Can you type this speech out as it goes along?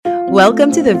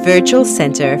Welcome to the Virtual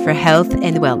Center for Health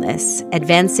and Wellness,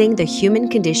 Advancing the Human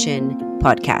Condition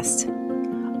podcast.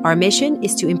 Our mission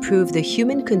is to improve the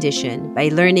human condition by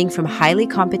learning from highly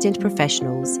competent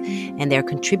professionals and their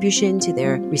contribution to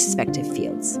their respective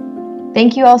fields.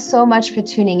 Thank you all so much for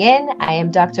tuning in. I am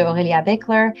Dr. Aurelia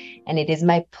Bickler, and it is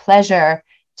my pleasure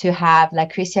to have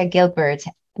Lacrecia Gilbert,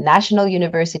 National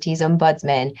University's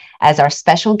Ombudsman, as our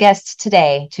special guest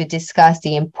today to discuss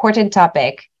the important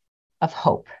topic of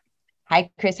hope. Hi,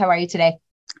 Chris. How are you today?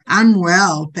 I'm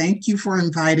well. Thank you for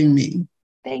inviting me.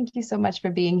 Thank you so much for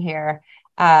being here.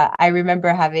 I remember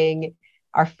having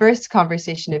our first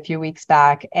conversation a few weeks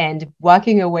back and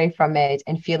walking away from it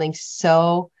and feeling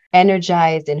so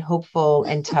energized and hopeful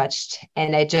and touched.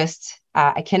 And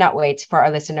I cannot wait for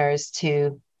our listeners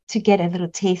to get a little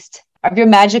taste of your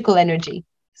magical energy.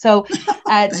 So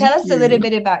tell us a little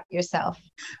bit about yourself.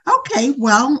 Okay,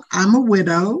 well, I'm a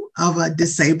widow of a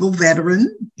disabled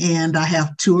veteran, and I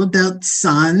have 2 adult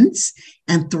sons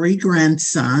and 3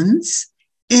 grandsons.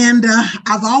 And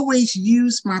I've always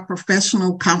used my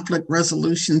professional conflict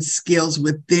resolution skills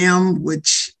with them,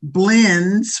 which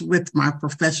blends with my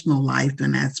professional life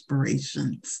and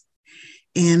aspirations.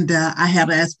 And I had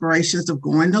aspirations of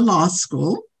going to law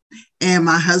school. And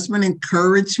my husband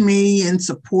encouraged me and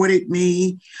supported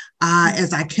me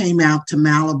as I came out to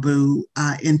Malibu,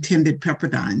 attended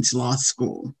Pepperdine's Law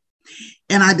School.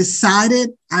 And I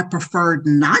decided I preferred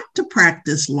not to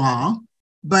practice law,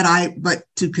 but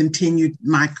to continue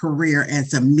my career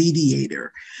as a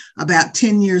mediator. About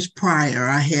 10 years prior,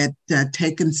 I had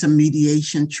taken some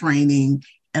mediation training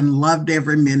and loved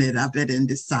every minute of it and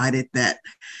decided that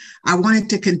I wanted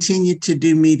to continue to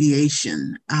do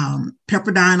mediation.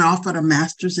 Pepperdine offered a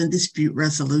master's in dispute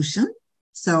resolution.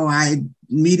 So I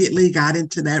immediately got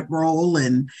into that role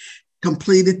and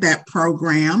completed that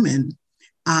program and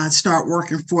start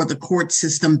working for the court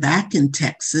system back in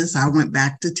Texas. I went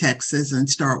back to Texas and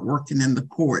started working in the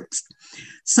courts.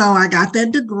 So I got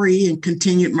that degree and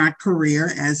continued my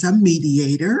career as a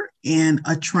mediator and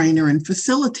a trainer and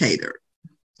facilitator.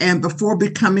 And before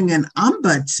becoming an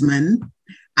ombudsman,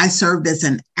 I served as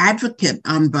an advocate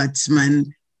ombudsman,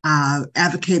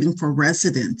 advocating for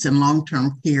residents in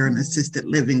long-term care and assisted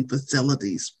living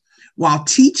facilities while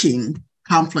teaching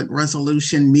conflict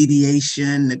resolution,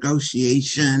 mediation,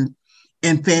 negotiation,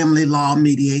 and family law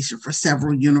mediation for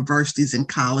several universities and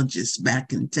colleges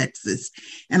back in Texas.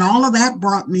 And all of that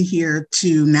brought me here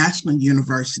to National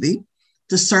University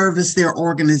to serve as their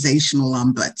organizational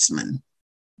ombudsman.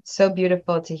 So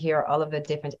beautiful to hear all of the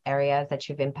different areas that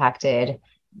you've impacted,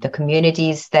 the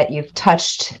communities that you've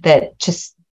touched, that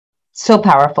just so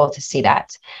powerful to see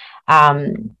that.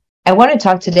 I want to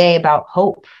talk today about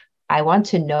hope. I want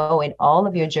to know, in all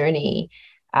of your journey,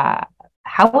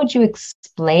 how would you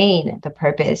explain the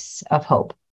purpose of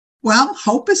hope? Well,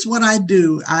 hope is what I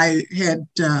do. I had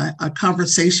a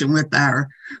conversation with our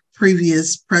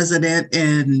previous president,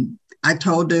 and I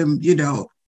told him,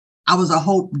 I was a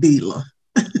hope dealer.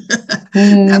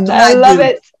 I love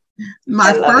it.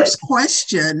 My first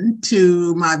question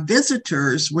to my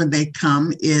visitors when they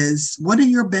come is, what are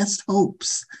your best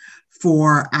hopes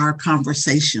for our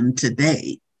conversation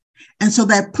today? And so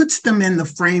that puts them in the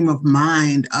frame of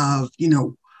mind of,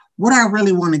 what I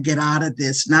really want to get out of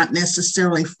this, not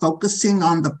necessarily focusing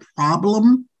on the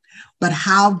problem, but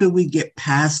how do we get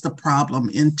past the problem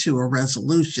into a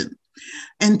resolution?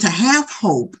 And to have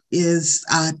hope is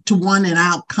to want an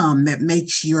outcome that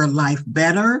makes your life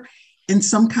better in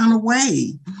some kind of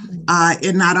way.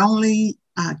 It not only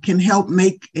can help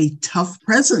make a tough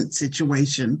present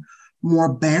situation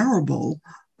more bearable,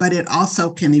 but it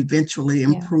also can eventually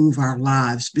improve our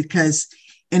lives, because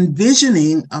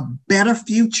envisioning a better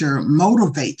future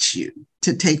motivates you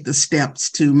to take the steps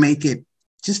to make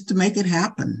it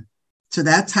happen. So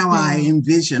that's how I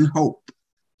envision hope.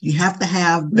 You have to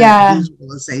have that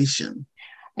visualization.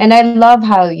 And I love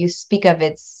how you speak of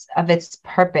its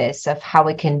purpose, of how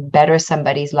it can better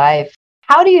somebody's life.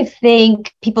 How do you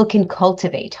think people can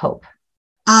cultivate hope?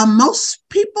 Most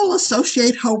people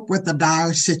associate hope with a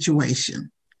dire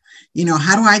situation.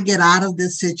 How do I get out of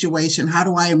this situation? How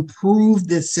do I improve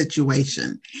this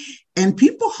situation? And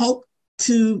people hope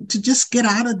to just get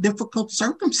out of difficult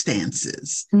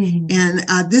circumstances. Mm-hmm.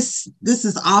 And this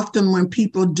is often when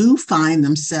people do find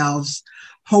themselves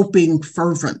hoping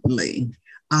fervently.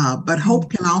 But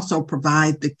hope can also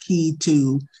provide the key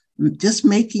to just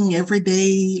making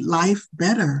everyday life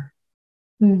better.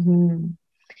 Mm-hmm.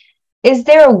 Is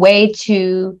there a way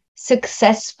to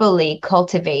successfully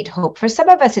cultivate hope? For some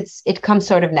of us, it comes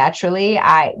sort of naturally.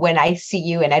 When I see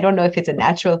you, and I don't know if it's a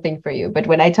natural thing for you, but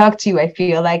when I talk to you, I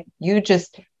feel like you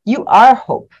you are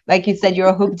hope. Like you said, you're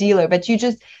a hope dealer, but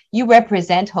you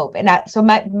represent hope. And so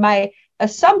my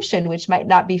assumption, which might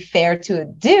not be fair to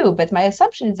do, but my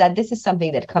assumption is that this is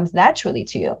something that comes naturally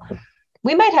to you.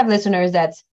 We might have listeners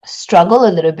that struggle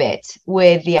a little bit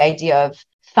with the idea of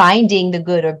finding the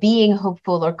good or being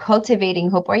hopeful or cultivating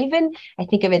hope, or even, I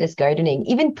think of it as gardening,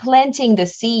 even planting the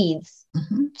seeds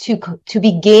to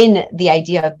begin the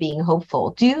idea of being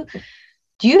hopeful. Do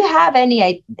you have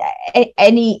any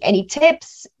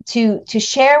tips to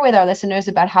share with our listeners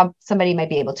about how somebody might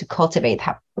be able to cultivate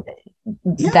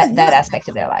that aspect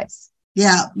of their lives?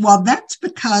 Yeah, well, that's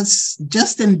because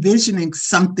just envisioning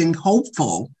something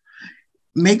hopeful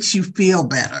makes you feel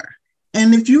better.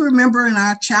 And if you remember in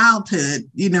our childhood,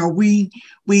 we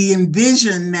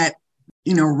envision that,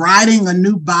 riding a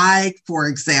new bike, for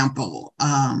example,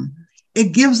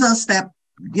 it gives us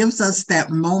that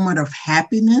moment of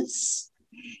happiness,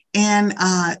 and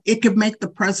it could make the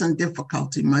present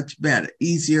difficulty much better,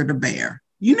 easier to bear.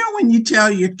 When you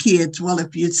tell your kids, well,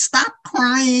 if you stop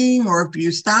crying or if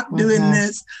you stop doing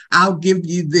this, I'll give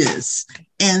you this.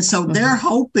 And so they're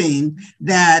hoping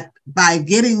that by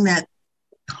getting that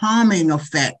calming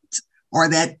effect or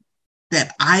that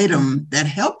item that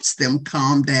helps them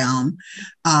calm down,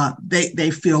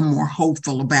 they feel more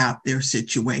hopeful about their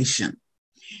situation.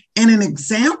 And an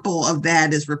example of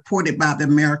that is reported by the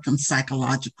American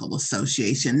Psychological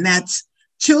Association. That's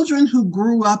children who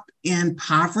grew up in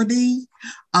poverty,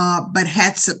 but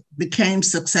became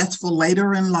successful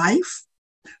later in life,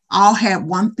 all had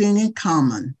one thing in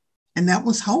common, and that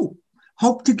was hope.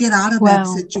 Hope to get out of that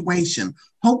situation,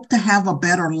 hope to have a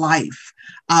better life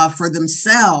for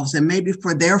themselves and maybe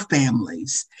for their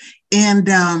families. And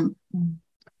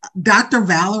Dr.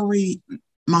 Valerie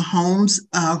Mahomes,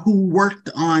 who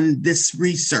worked on this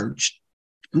research,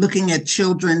 looking at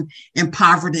children in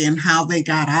poverty and how they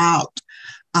got out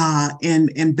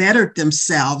and bettered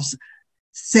themselves,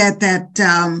 said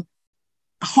that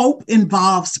hope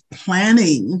involves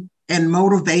planning and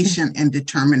motivation and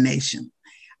determination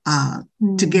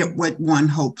to get what one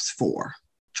hopes for.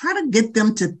 Try to get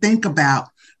them to think about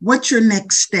what's your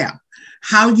next step.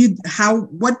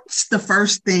 What's the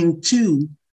first thing to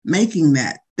making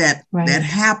that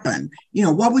happen?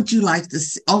 What would you like to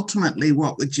see? Ultimately,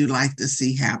 what would you like to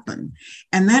see happen?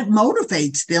 And that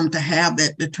motivates them to have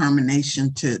that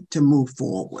determination to move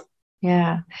forward.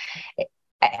 Yeah.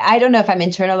 I don't know if I'm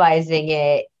internalizing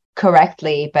it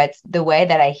correctly, but the way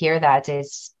that I hear that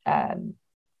is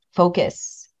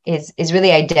focus is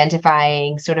really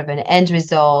identifying sort of an end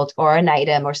result or an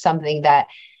item or something that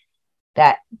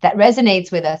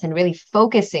resonates with us, and really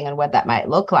focusing on what that might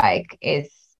look like.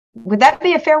 Would that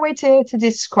be a fair way to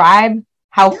describe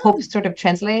how hope sort of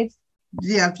translates?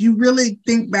 Yeah, if you really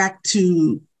think back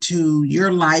to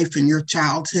your life and your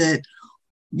childhood,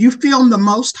 you feel the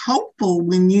most hopeful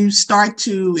when you start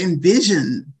to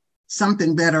envision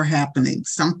something better happening,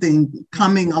 something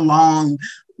coming along,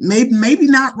 maybe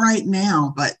not right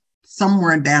now, but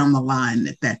somewhere down the line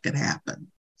that could happen.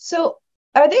 So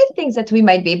are there things that we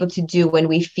might be able to do when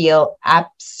we feel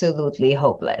absolutely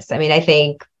hopeless? I mean, I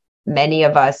think many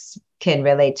of us can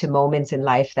relate to moments in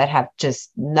life that have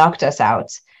just knocked us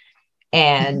out.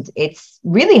 And it's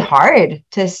really hard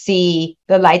to see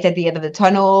the light at the end of the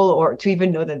tunnel, or to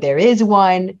even know that there is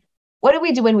one. What do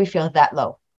we do when we feel that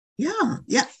low? Yeah.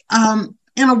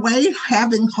 In a way,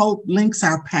 having hope links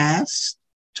our past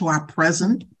to our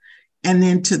present and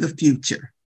then to the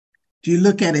future. Do you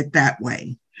look at it that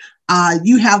way?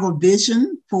 You have a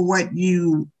vision for what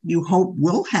you hope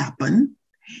will happen.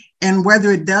 And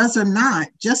whether it does or not,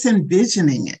 just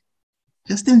envisioning it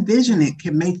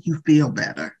can make you feel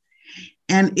better.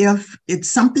 And if it's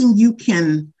something you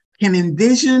can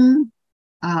envision,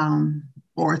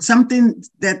 or something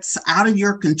that's out of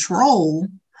your control,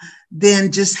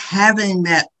 then just having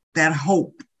that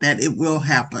hope that it will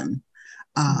happen,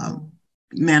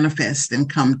 manifest and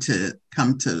come to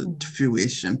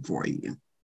fruition for you.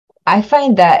 I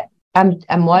find that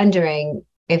I'm wondering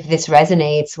if this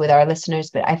resonates with our listeners,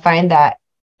 but I find that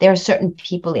there are certain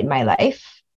people in my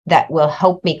life that will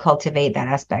help me cultivate that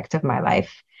aspect of my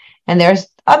life. And there's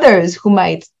others who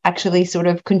might actually sort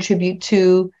of contribute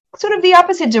to sort of the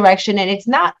opposite direction. And it's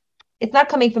not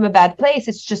coming from a bad place.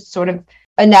 It's just sort of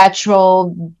a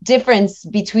natural difference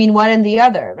between one and the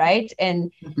other, right?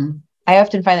 And I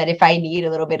often find that if I need a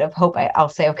little bit of hope, I'll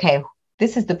say, okay,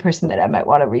 this is the person that I might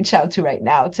want to reach out to right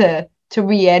now to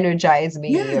re-energize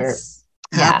me. Yes,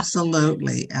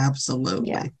 absolutely.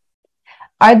 Yeah.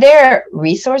 Are there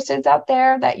resources out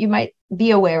there that you might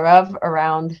be aware of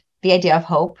around the idea of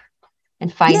hope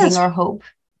and finding our hope?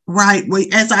 Right. Well,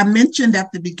 as I mentioned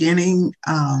at the beginning,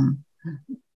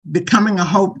 becoming a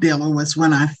hope dealer was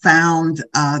when I found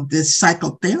this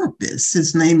psychotherapist.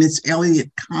 His name is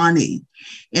Elliott Connie,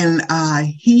 and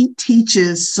he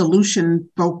teaches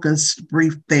solution-focused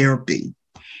brief therapy.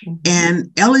 Mm-hmm.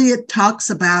 And Elliott talks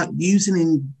about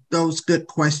using those good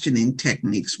questioning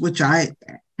techniques, which I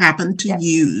happen to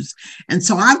use. And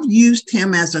so I've used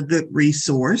him as a good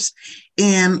resource.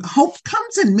 And hope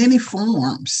comes in many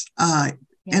forms.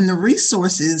 And the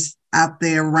resources out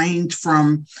there range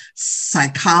from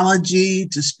psychology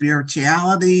to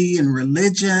spirituality and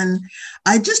religion.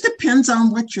 It just depends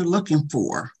on what you're looking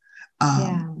for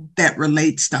that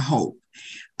relates to hope.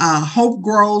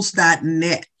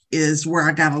 HopeGrows.net is where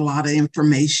I got a lot of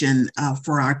information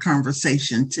for our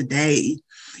conversation today.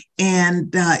 And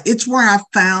it's where I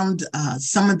found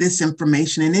some of this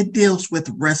information, and it deals with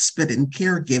respite and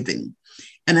caregiving.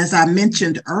 And as I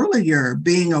mentioned earlier,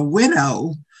 being a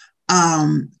widow,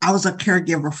 I was a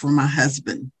caregiver for my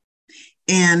husband.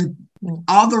 And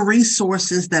all the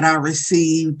resources that I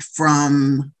received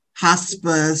from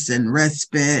hospice and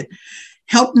respite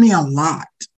helped me a lot.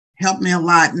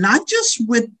 Not just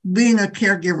with being a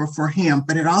caregiver for him,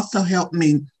 but it also helped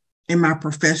me in my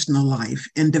professional life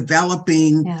in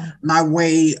developing my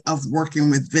way of working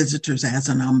with visitors as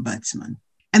an ombudsman.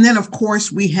 And then, of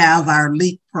course, we have our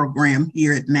LEAP program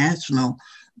here at National,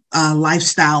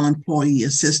 Lifestyle Employee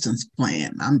Assistance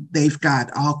Plan. They've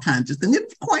got all kinds of things. And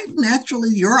quite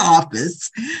naturally, your office,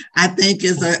 I think,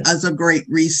 is a great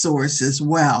resource as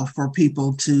well for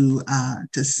people to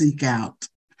seek out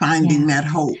finding that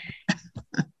hope.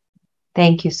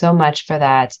 Thank you so much for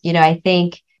that. I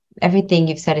think everything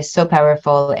you've said is so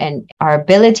powerful, and our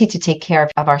ability to take care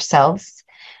of ourselves,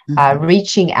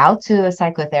 reaching out to a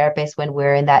psychotherapist when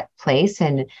we're in that place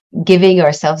and giving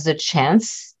ourselves a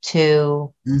chance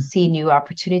to see new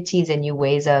opportunities and new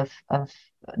ways of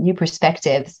new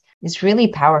perspectives is really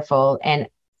powerful. And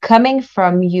coming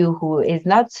from you, who is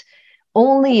not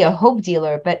only a hope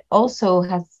dealer, but also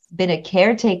has been a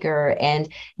caretaker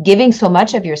and giving so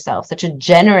much of yourself, such a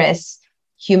generous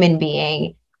human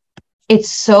being, it's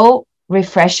so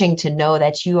refreshing to know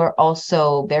that you are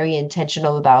also very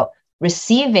intentional about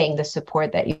receiving the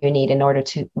support that you need in order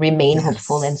to remain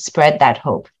hopeful and spread that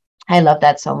hope. I love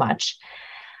that so much.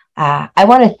 I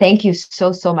want to thank you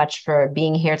so much for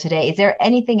being here today. Is there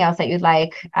anything else that you'd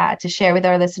like to share with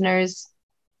our listeners?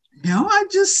 No, I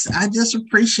just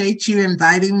appreciate you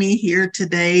inviting me here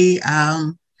today.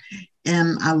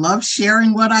 And I love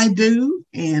sharing what I do.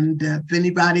 And if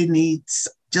anybody needs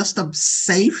just a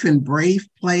safe and brave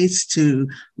place to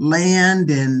land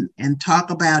and talk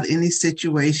about any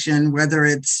situation, whether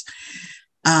it's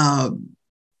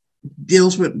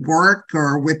deals with work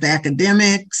or with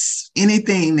academics,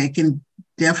 anything, they can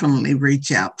definitely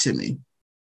reach out to me.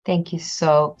 Thank you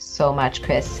so much,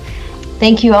 Chris.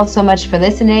 Thank you all so much for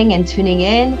listening and tuning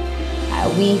in.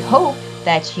 We hope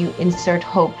that you insert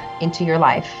hope into your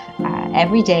life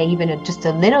every day, even just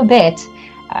a little bit,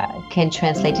 can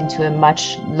translate into a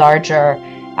much larger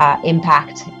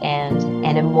impact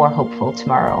and a more hopeful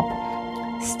tomorrow.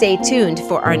 Stay tuned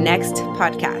for our next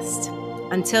podcast.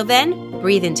 Until then,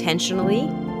 breathe intentionally,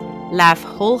 laugh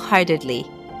wholeheartedly,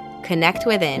 connect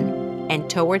within and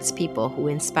towards people who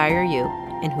inspire you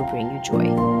and who bring you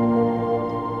joy.